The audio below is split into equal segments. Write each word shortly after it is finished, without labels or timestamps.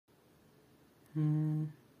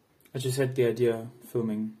I just had the idea of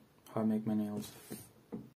filming how I make my nails.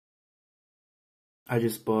 I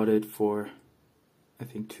just bought it for, I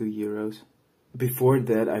think, €2. Before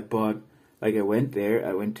that, I bought, like, I went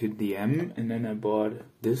to DM, and then I bought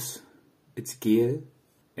this. It's gel.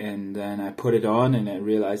 And then I put it on, and I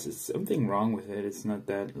realized there's something wrong with it. It's not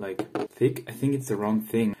that, like, thick. I think it's the wrong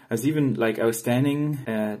thing. I was standing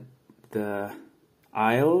at the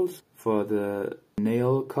aisles for the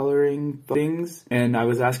nail coloring things, and I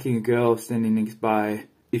was asking a girl standing next by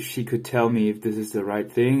if she could tell me if this is the right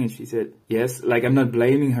thing, and she said yes. Like, I'm not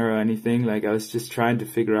blaming her or anything, like, I was just trying to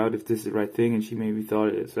figure out if this is the right thing, and she maybe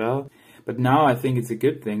thought it as well. But now I think it's a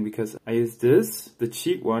good thing, because I use this, the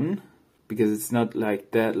cheap one, because it's not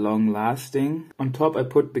like that long lasting. On top I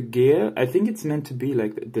put the gel. I think it's meant to be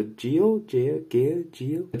like the gel.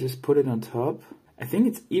 I just put it on top. I think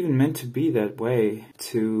it's even meant to be that way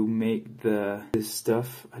to make this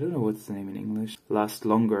stuff, I don't know what's the name in English, last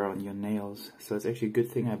longer on your nails. So it's actually a good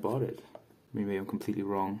thing I bought it. Maybe I'm completely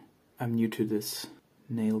wrong. I'm new to this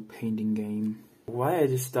nail painting game. Why I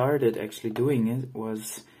just started actually doing it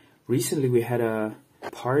was recently we had a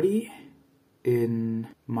party in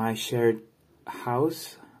my shared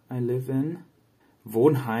house I live in,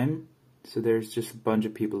 Wohnheim. So there's just a bunch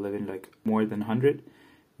of people living, like more than 100.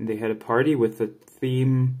 And they had a party with the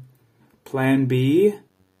theme Plan B.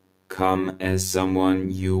 Come as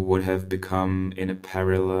someone you would have become in a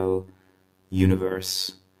parallel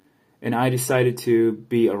universe. And I decided to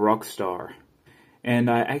be a rock star. And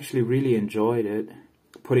I actually really enjoyed it,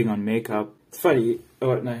 putting on makeup. It's funny, I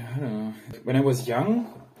don't know. When I was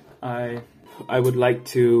young, I would like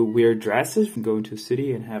to wear dresses and go into a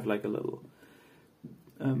city and have like a little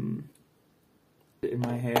in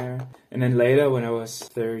my hair. And then later, when I was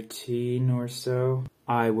 13 or so,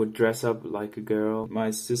 I would dress up like a girl.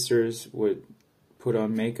 My sisters would put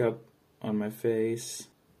on makeup on my face.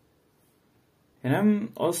 And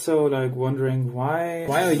I'm also like wondering why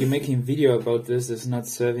are you making a video about this that's not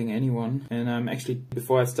serving anyone? And I'm actually,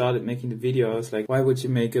 before I started making the video, I was like, why would you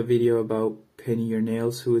make a video about painting your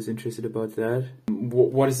nails? Who is interested about that?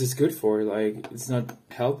 What is this good for? Like, it's not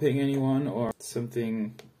helping anyone or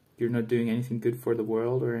something, you're not doing anything good for the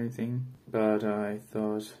world or anything. But I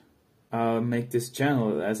thought, I'll make this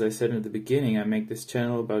channel, as I said in the beginning, I make this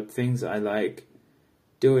channel about things I like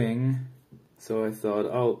doing. So I thought,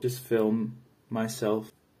 I'll just film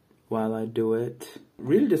myself while I do it.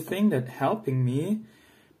 Really the thing that helping me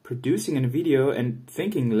producing a video and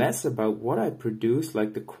thinking less about what I produce,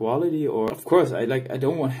 like the quality, or of course I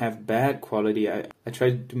don't want to have bad quality. I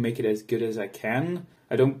try to make it as good as I can.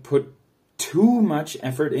 I don't put too much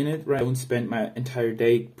effort in it, right? I don't spend my entire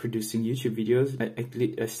day producing YouTube videos.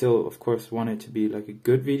 I still of course want it to be like a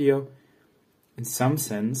good video in some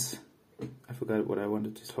sense. I forgot what I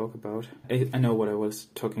wanted to talk about. I know what I was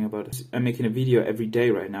talking about. I'm making a video every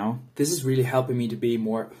day right now. This is really helping me to be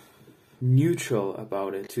more neutral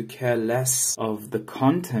about it, to care less of the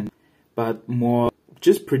content, but more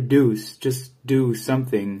just produce, just do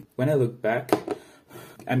something. When I look back,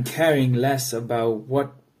 I'm caring less about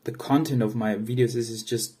what the content of my videos is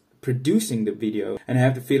just producing the video. And I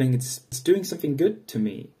have the feeling it's doing something good to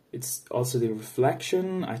me. It's also the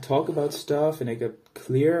reflection. I talk about stuff and I get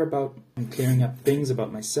I'm clearing up things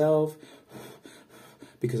about myself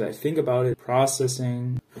because I think about it,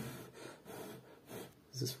 processing.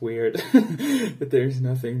 This is weird that there's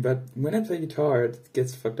nothing, but when I play guitar it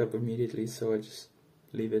gets fucked up immediately, so I just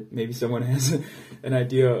leave it. Maybe someone has an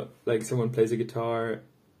idea, like someone plays a guitar,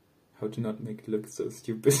 how to not make it look so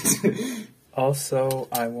stupid. Also,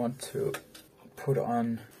 I want to put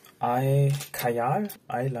on eyeliner.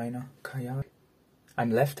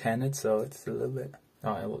 I'm left-handed, so it's a little bit...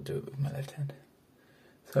 Oh, I will do it with my left hand.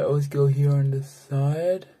 So I always go here on the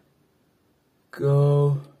side.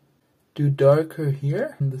 Do darker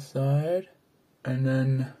here on the side. And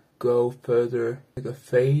then go further, like a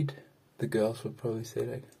fade. The girls would probably say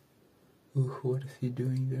like, ooh, what is he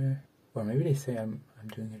doing there? Or maybe they say I'm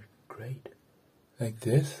doing it great. Like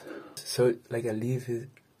this. So like I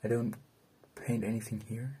don't paint anything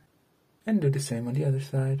here. And do the same on the other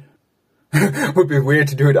side. Would be weird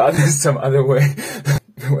to do it some other way.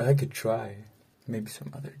 Well, I could try. Maybe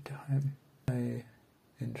some other time. I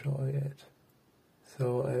enjoy it.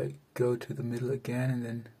 So I go to the middle again and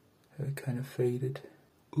then have it kind of faded.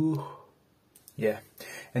 Ooh. Yeah.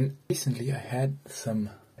 And recently I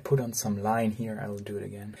put on some line here. I will do it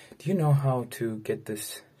again. Do you know how to get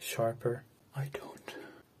this sharper? I don't.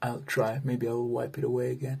 I'll try. Maybe I'll wipe it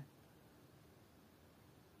away again.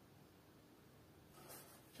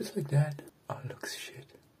 Just like that. Oh, it looks shit.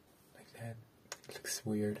 Like that. It looks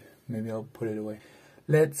weird. Maybe I'll put it away.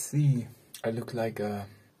 Let's see. I look like a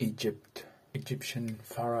Egyptian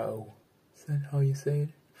pharaoh. Is that how you say it?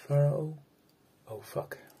 Pharaoh? Oh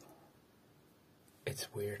fuck.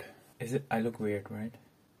 It's weird. Is it? I look weird, right?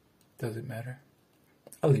 Does it matter?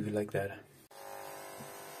 I'll leave it like that.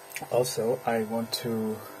 Also, I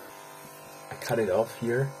cut it off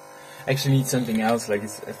here. I actually need something else, like I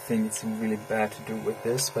think it's really bad to do with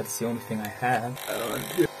this, but it's the only thing I have. I don't want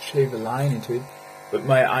to shave a line into it. But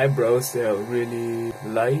my eyebrows, they're really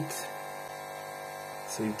light,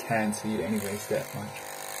 so you can't see it anyways that much.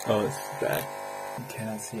 Oh, it's bad. You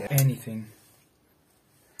cannot see anything.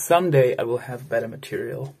 Someday I will have better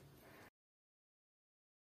material.